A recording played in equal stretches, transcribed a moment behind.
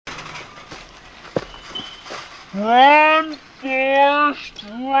Run, Forrest,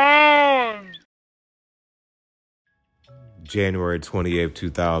 run! January 28th,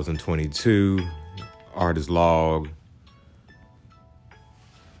 2022. Artist log.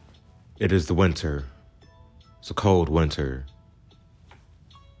 It is the winter. It's a cold winter.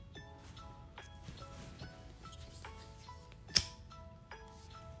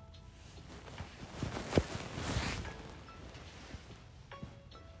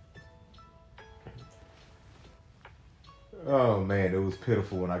 Oh man, it was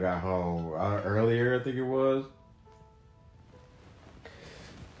pitiful when I got home. Earlier, I think it was.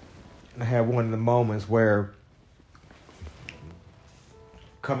 I had one of the moments where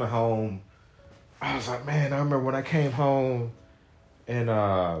coming home, I was like, man, I remember when I came home and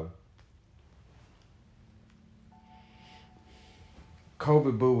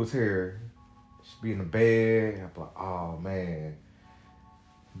COVID Boo was here. She'd be in the bed. I'm like, oh man.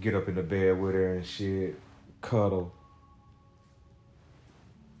 Get up in the bed with her and shit. Cuddle.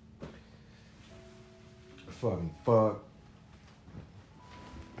 Fucking fuck.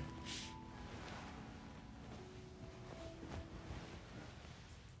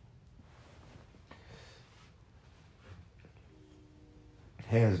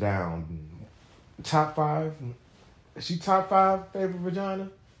 Hands down. Top five? Is she top five favorite vagina?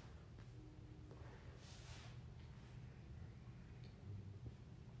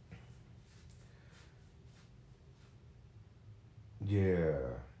 Yeah.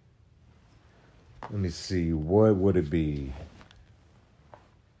 Let me see. What would it be?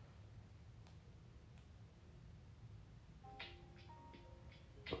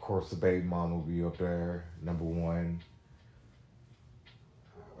 Of course, the baby mom will be up there. Number one.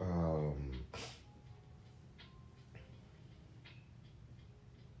 Um,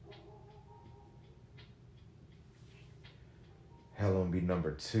 Helen will be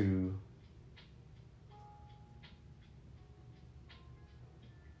number two.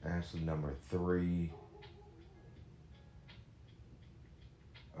 Ashley number three.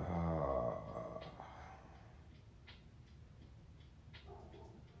 Uh,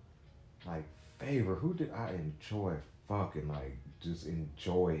 like favorite, who did I enjoy fucking like just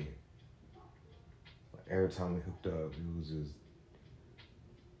enjoy it? Like, every time we hooked up, it was just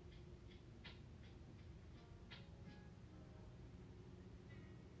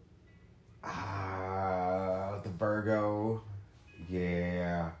the Virgo.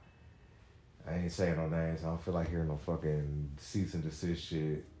 Yeah. I ain't saying no names. I don't feel like hearing no fucking cease and desist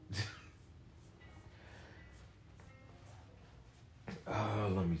shit.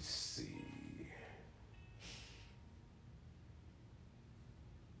 Let me see.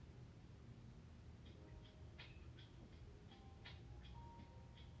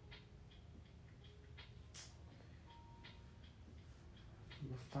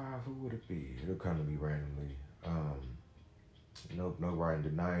 Number five, who would it be? It'll come to me randomly. Nope, no writing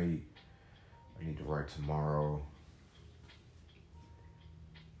tonight. I need to write tomorrow.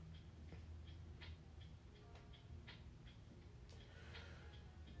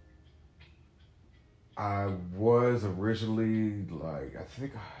 I was originally like I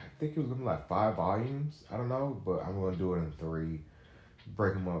think it was gonna be like 5 volumes. I don't know, but I'm gonna do it in three.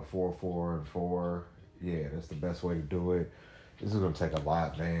 Break them up 4, 4, and 4. Yeah, that's the best way to do it. This is gonna take a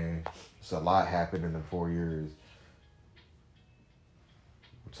lot, man. It's a lot happened in the 4 years.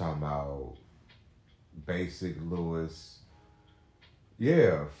 We're talking about basic Lewis.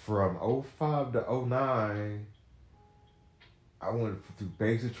 Yeah, from '05 to '09, I went through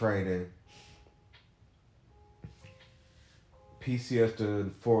basic training, PCS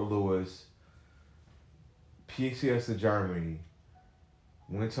to Fort Lewis, PCS to Germany,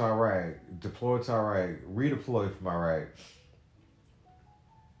 went to Iraq, deployed to Iraq, redeployed from Iraq,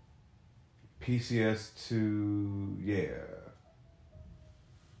 PCS to,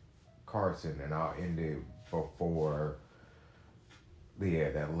 Carson, and I'll end it before,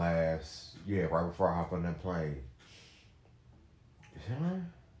 that last, right before I hop on that plane. Huh?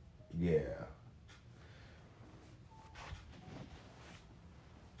 Yeah.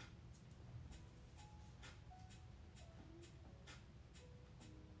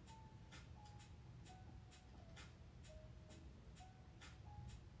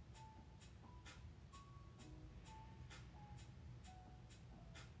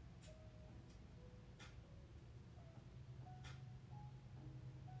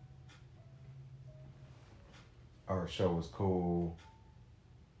 Our show was cool.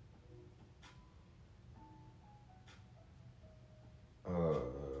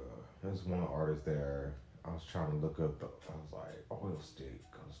 There's one artist there. I was trying to look up. I was like, oil stick.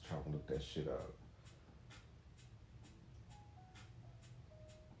 I was trying to look that shit up.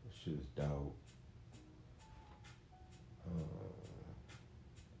 That shit is dope.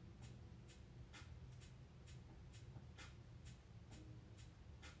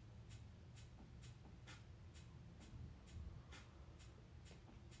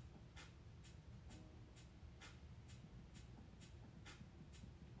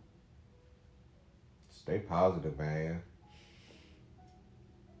 Stay positive, man.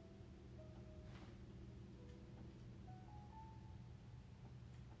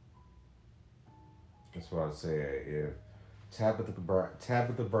 That's what I said. If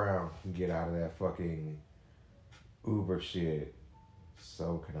Tabitha Brown can get out of that fucking Uber shit,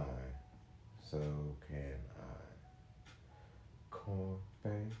 so can I. So can I.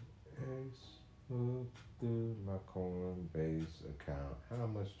 Coinbase, look through my Coinbase account. How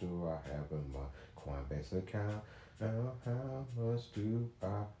much do I have in my Coinbase account? Now, how much do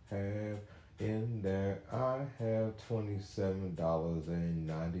I have in there? I have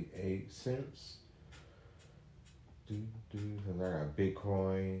 $27.98. Cause I got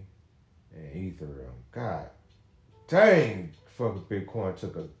Bitcoin and Ethereum. God dang, fucking Bitcoin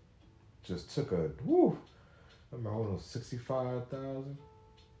took a woo. I remember holding 65,000.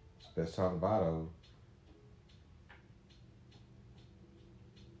 It's the best time to buy those.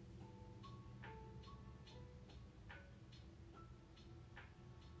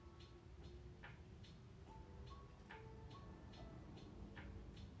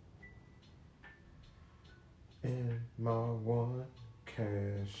 In my one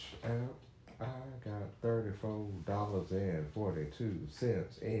cash app, I got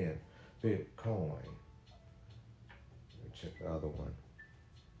 $34.42 in Bitcoin. Let me check the other one.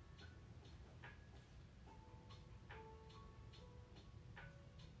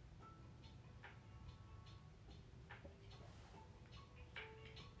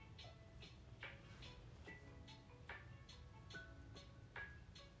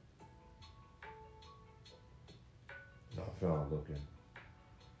 No, I feel I'm looking.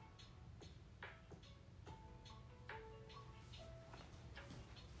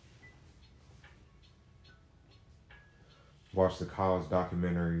 Watched the college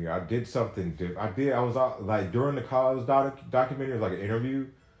documentary. I did something different. I was like during the college documentary, it was like an interview,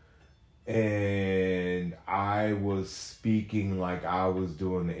 and I was speaking like I was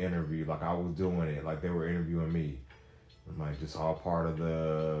doing the interview, like I was doing it, like they were interviewing me. I'm like, just all part of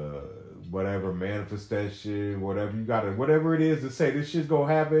the whatever manifestation, whatever you gotta, whatever it is to say this shit's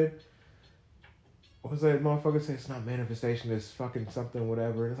gonna happen. What was that motherfucker say? It's not manifestation, it's fucking something,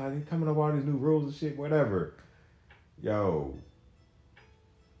 whatever. It's like, he's coming up with all these new rules and shit, whatever. Yo.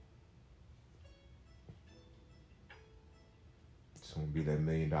 Just gonna be that $1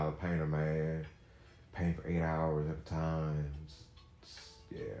 million painter, man. Paint for 8 hours at a time.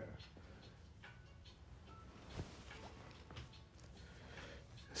 Yeah.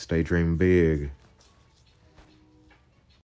 Stay dreaming big.